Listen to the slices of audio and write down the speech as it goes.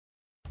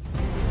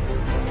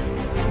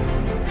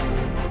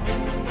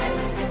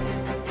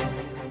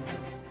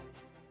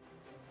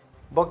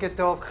Boker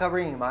Tov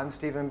Charim, I'm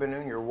Stephen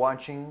Ben-Nun. You're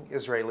watching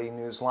Israeli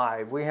News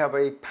Live. We have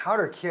a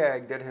powder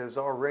keg that has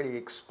already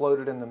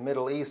exploded in the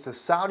Middle East. The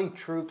Saudi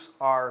troops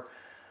are,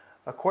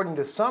 according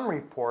to some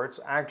reports,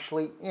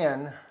 actually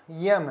in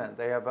Yemen.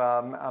 They have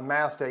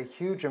amassed a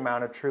huge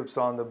amount of troops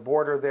on the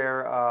border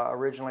there,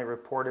 originally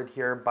reported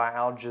here by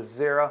Al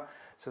Jazeera. It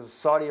says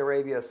Saudi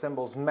Arabia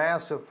assembles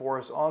massive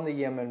force on the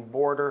Yemen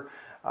border.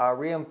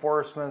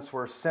 Reinforcements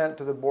were sent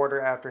to the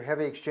border after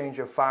heavy exchange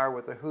of fire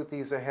with the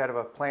Houthis ahead of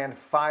a planned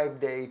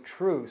 5-day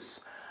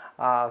truce.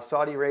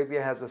 Saudi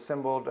Arabia has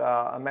assembled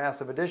a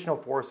massive additional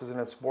forces in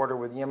its border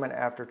with Yemen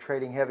after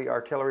trading heavy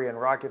artillery and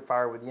rocket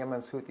fire with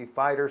Yemen's Houthi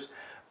fighters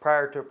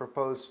prior to a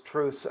proposed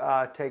truce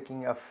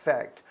taking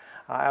effect.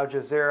 Al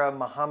Jazeera,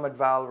 Mohammed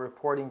Val,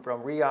 reporting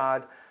from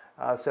Riyadh,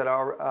 said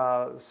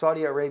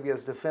Saudi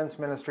Arabia's defense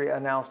ministry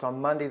announced on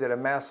Monday that a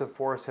massive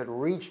force had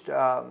reached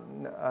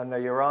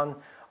Nayran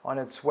on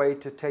its way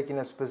to taking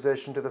its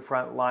position to the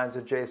front lines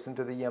adjacent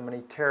to the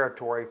Yemeni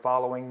territory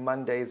following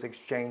Monday's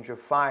exchange of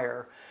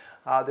fire.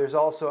 There's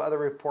also other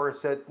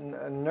reports that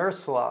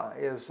Nusra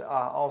is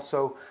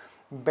also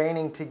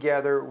banding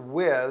together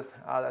with,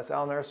 that's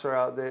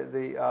Al-Nusra,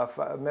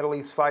 the Middle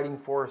East fighting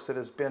force that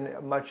has been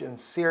much in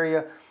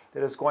Syria,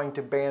 that is going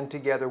to band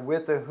together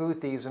with the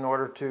Houthis in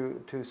order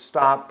to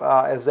stop,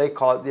 as they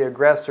call it, the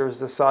aggressors,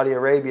 the Saudi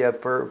Arabia,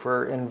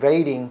 for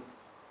invading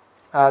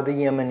the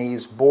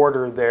Yemenis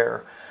border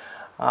there.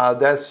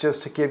 That's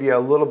just to give you a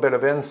little bit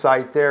of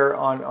insight there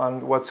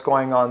on what's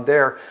going on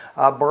there.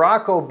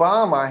 Barack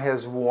Obama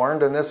has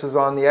warned, and this is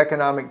on the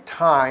Economic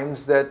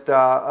Times, that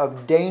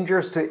of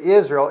dangers to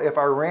Israel if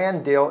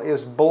Iran deal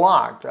is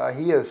blocked.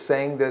 He is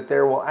saying that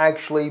there will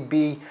actually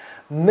be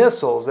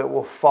missiles that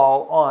will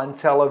fall on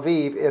Tel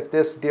Aviv if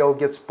this deal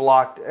gets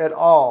blocked at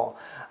all.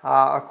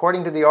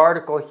 According to the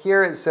article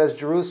here, it says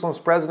Jerusalem's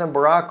President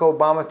Barack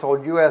Obama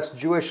told U.S.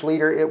 Jewish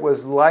leader it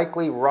was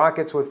likely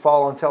rockets would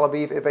fall on Tel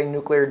Aviv if a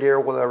nuclear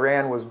deal with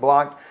Iran was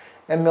blocked,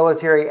 and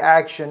military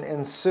action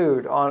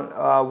ensued,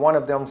 one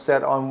of them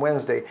said on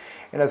Wednesday.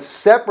 In a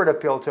separate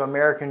appeal to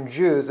American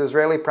Jews,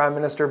 Israeli Prime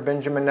Minister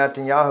Benjamin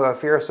Netanyahu, a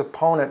fierce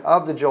opponent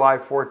of the July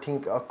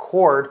 14th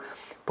Accord,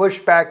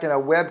 pushed back in a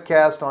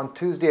webcast on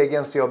Tuesday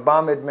against the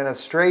Obama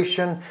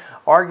administration,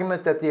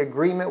 argument that the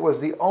agreement was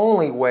the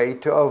only way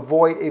to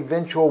avoid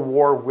eventual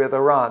war with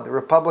Iran. The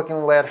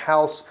Republican-led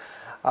House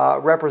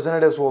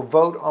representatives will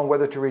vote on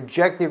whether to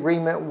reject the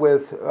agreement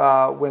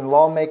when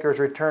lawmakers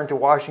return to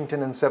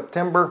Washington in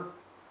September.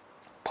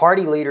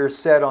 Party leaders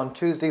said on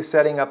Tuesday,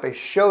 setting up a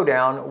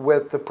showdown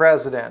with the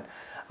president.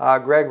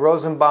 Greg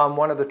Rosenbaum,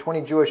 one of the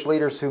 20 Jewish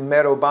leaders who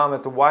met Obama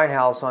at the White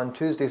House on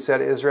Tuesday,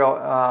 said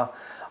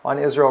on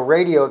Israel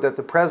radio that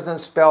the president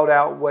spelled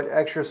out what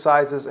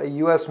exercises a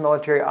U.S.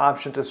 military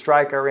option to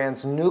strike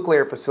Iran's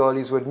nuclear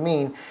facilities would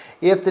mean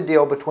if the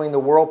deal between the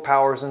world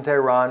powers and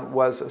Tehran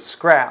was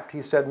scrapped.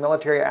 He said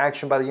military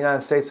action by the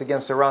United States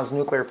against Iran's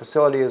nuclear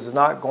facility is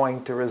not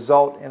going to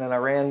result in an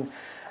Iran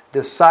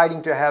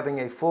deciding to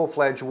having a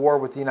full-fledged war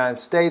with the United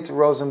States.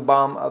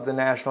 Rosenbaum of the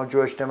National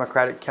Jewish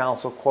Democratic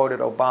Council quoted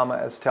Obama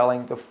as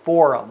telling the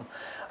Forum.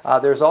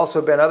 There's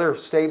also been other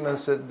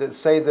statements that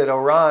say that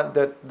Barack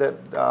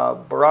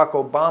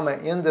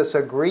Obama in this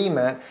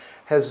agreement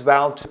has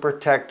vowed to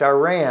protect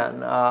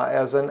Iran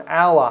as an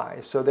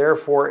ally. So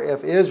therefore,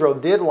 if Israel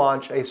did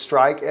launch a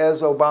strike,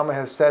 as Obama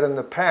has said in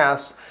the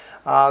past,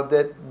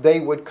 that they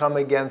would come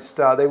against,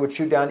 they would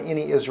shoot down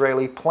any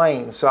Israeli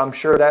planes. So I'm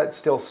sure that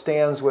still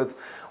stands with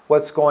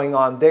what's going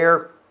on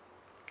there,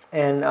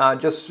 and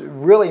just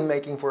really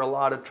making for a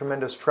lot of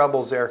tremendous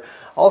troubles there.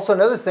 Also,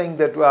 another thing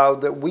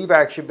that we've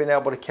actually been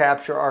able to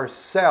capture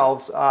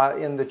ourselves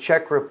in the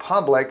Czech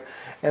Republic,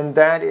 and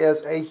that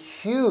is a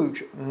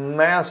huge,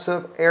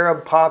 massive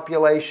Arab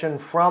population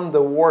from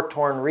the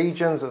war-torn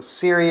regions of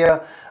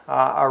Syria,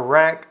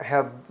 Iraq,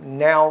 have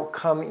now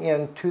come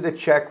into the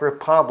Czech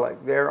Republic.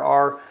 There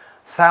are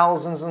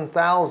thousands and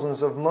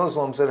thousands of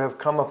Muslims that have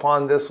come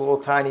upon this little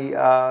tiny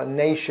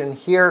nation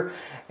here.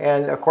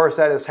 And of course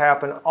that has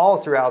happened all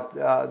throughout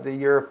the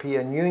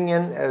European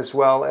Union as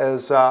well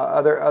as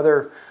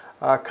other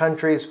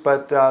countries.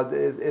 But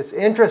it's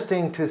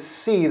interesting to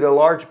see the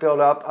large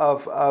buildup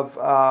of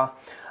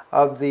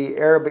the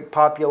Arabic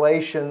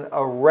population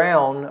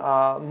around,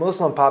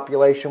 Muslim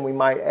population we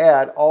might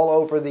add, all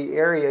over the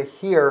area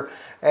here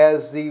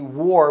as the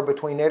war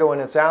between NATO and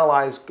its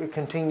allies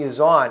continues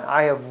on.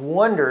 I have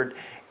wondered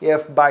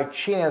if by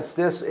chance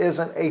this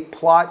isn't a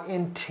plot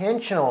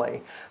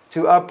intentionally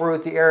to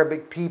uproot the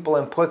Arabic people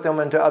and put them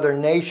into other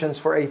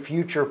nations for a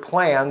future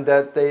plan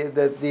that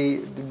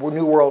the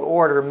New World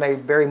Order may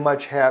very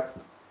much have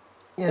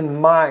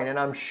in mind. And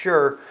I'm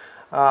sure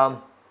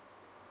the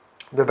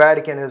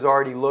Vatican has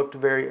already looked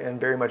in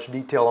very much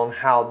detail on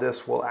how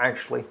this will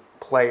actually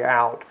play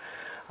out.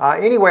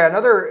 Anyway,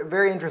 another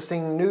very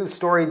interesting news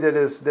story that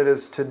is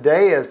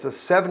today is the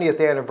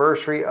 70th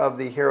anniversary of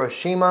the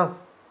Hiroshima,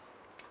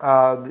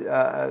 of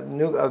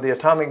the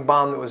atomic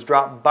bomb that was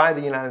dropped by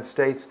the United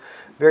States.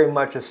 Very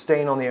much a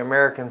stain on the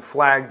American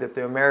flag that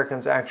the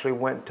Americans actually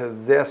went to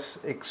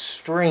this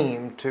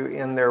extreme to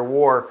end their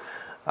war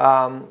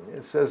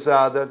It says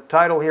the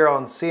title here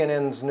on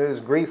CNN's news,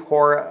 Grief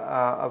Horror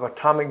of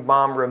Atomic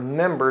Bomb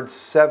Remembered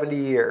 70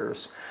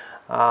 Years.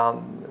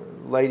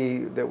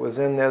 Lady that was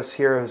in this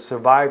here, a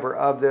survivor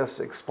of this,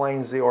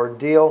 explains the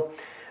ordeal.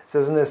 It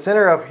says, in the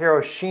center of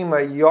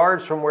Hiroshima,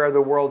 yards from where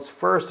the world's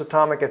first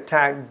atomic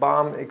attack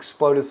bomb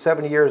exploded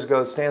 70 years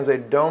ago, stands a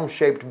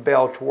dome-shaped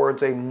bell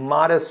towards a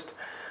modest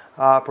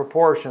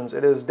proportions.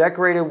 It is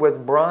decorated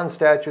with bronze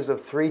statues of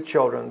 3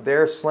 children.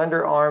 Their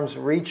slender arms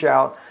reach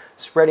out,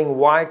 spreading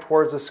wide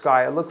towards the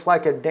sky. It looks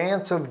like a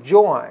dance of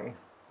joy,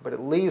 but it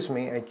leaves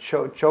me a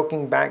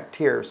choking back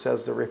tear,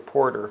 says the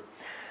reporter.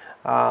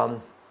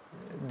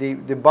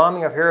 The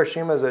bombing of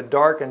Hiroshima is a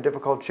dark and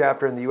difficult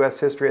chapter in the U.S.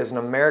 history as an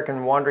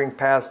American wandering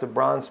past the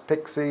bronze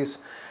pixies,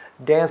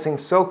 dancing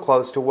so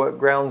close to what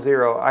ground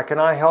zero. I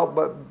cannot help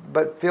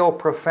but feel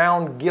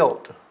profound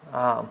guilt.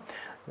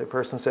 The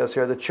person says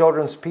here, the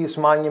Children's Peace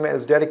Monument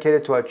is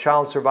dedicated to a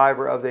child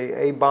survivor of the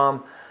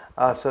A-bomb.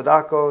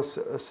 Sadako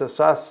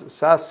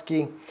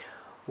Sasaki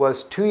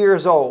was 2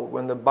 years old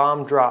when the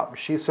bomb dropped.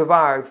 She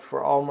survived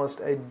for almost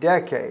a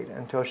decade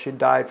until she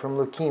died from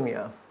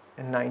leukemia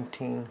in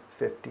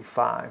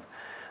 1955.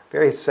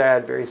 Very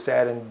sad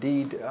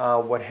indeed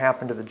what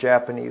happened to the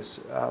Japanese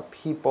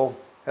people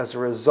as a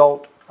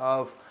result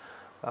of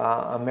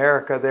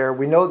America there.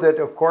 We know that,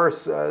 of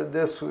course,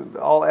 this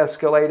all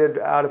escalated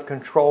out of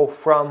control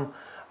from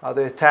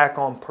the attack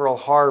on Pearl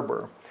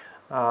Harbor,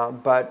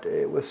 but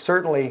it was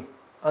certainly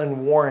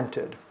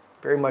unwarranted,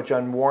 very much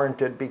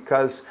unwarranted,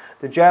 because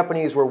the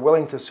Japanese were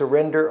willing to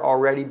surrender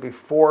already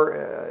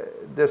before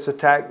this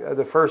attack,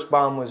 the first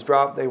bomb was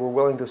dropped. They were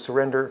willing to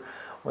surrender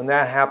when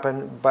that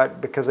happened,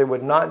 but because they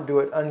would not do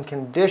it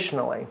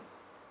unconditionally,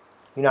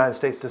 the United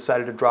States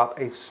decided to drop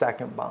a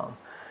second bomb.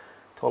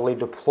 Totally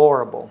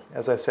deplorable,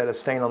 as I said, a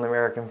stain on the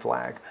American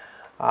flag.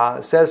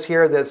 It says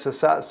here that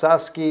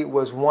Sasaki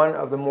was one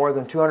of the more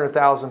than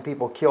 200,000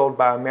 people killed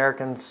by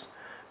Americans'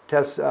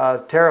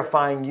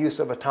 terrifying use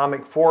of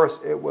atomic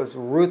force. It was a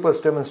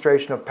ruthless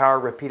demonstration of power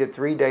repeated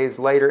 3 days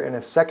later in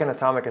a second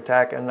atomic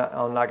attack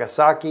on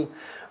Nagasaki.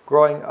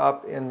 Growing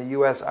up in the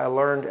U.S., I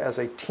learned as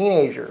a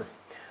teenager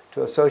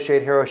to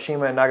associate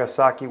Hiroshima and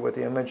Nagasaki with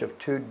the image of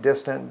 2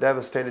 distant,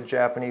 devastated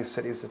Japanese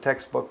cities. The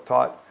textbook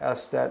taught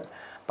us that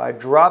by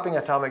dropping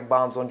atomic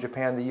bombs on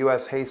Japan, the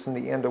U.S. hastened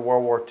the end of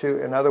World War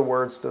II. In other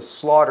words, the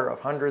slaughter of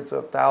hundreds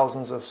of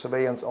thousands of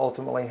civilians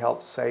ultimately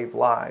helped save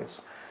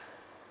lives.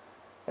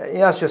 You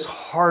know, it's just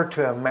hard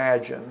to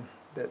imagine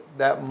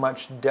that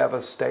much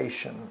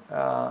devastation.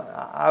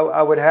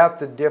 I would have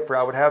to differ.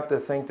 I would have to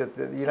think that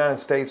the United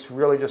States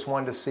really just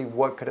wanted to see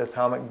what could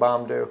atomic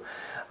bomb do.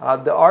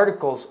 The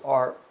articles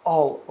are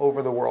all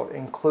over the world,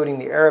 including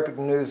the Arabic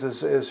news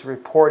is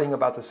reporting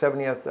about the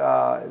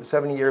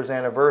 70 years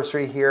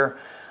anniversary here.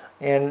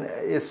 And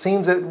it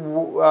seems that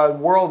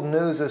world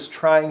news is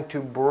trying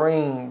to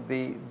bring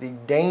the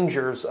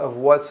dangers of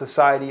what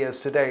society is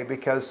today,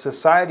 because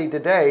society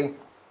today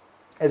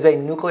is a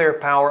nuclear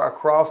power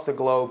across the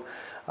globe.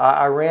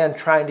 Iran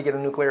trying to get a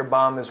nuclear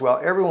bomb as well.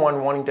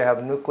 Everyone wanting to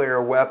have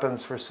nuclear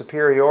weapons for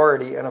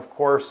superiority, and of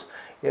course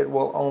it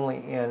will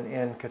only end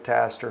in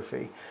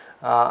catastrophe.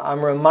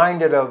 I'm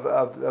reminded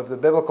of the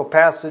biblical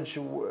passage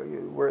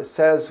where it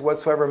says,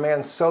 whatsoever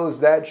man sows,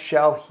 that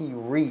shall he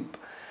reap.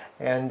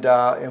 And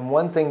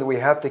one thing that we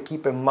have to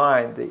keep in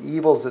mind, the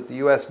evils that the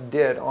U.S.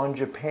 did on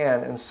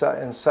Japan in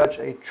such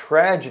a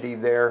tragedy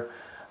there,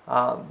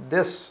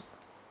 this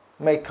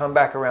may come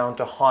back around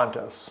to haunt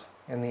us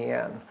in the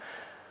end.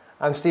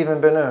 I'm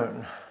Stephen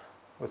Ben-Nun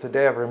with a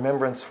day of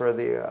remembrance for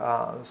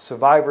the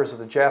survivors of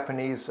the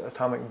Japanese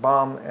atomic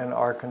bomb, and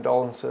our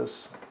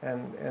condolences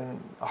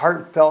and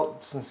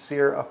heartfelt,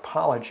 sincere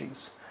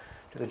apologies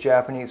to the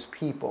Japanese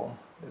people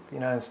that the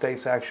United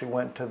States actually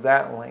went to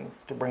that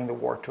length to bring the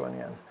war to an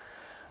end.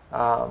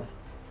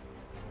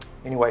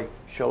 Anyway,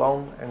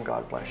 shalom and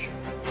God bless you.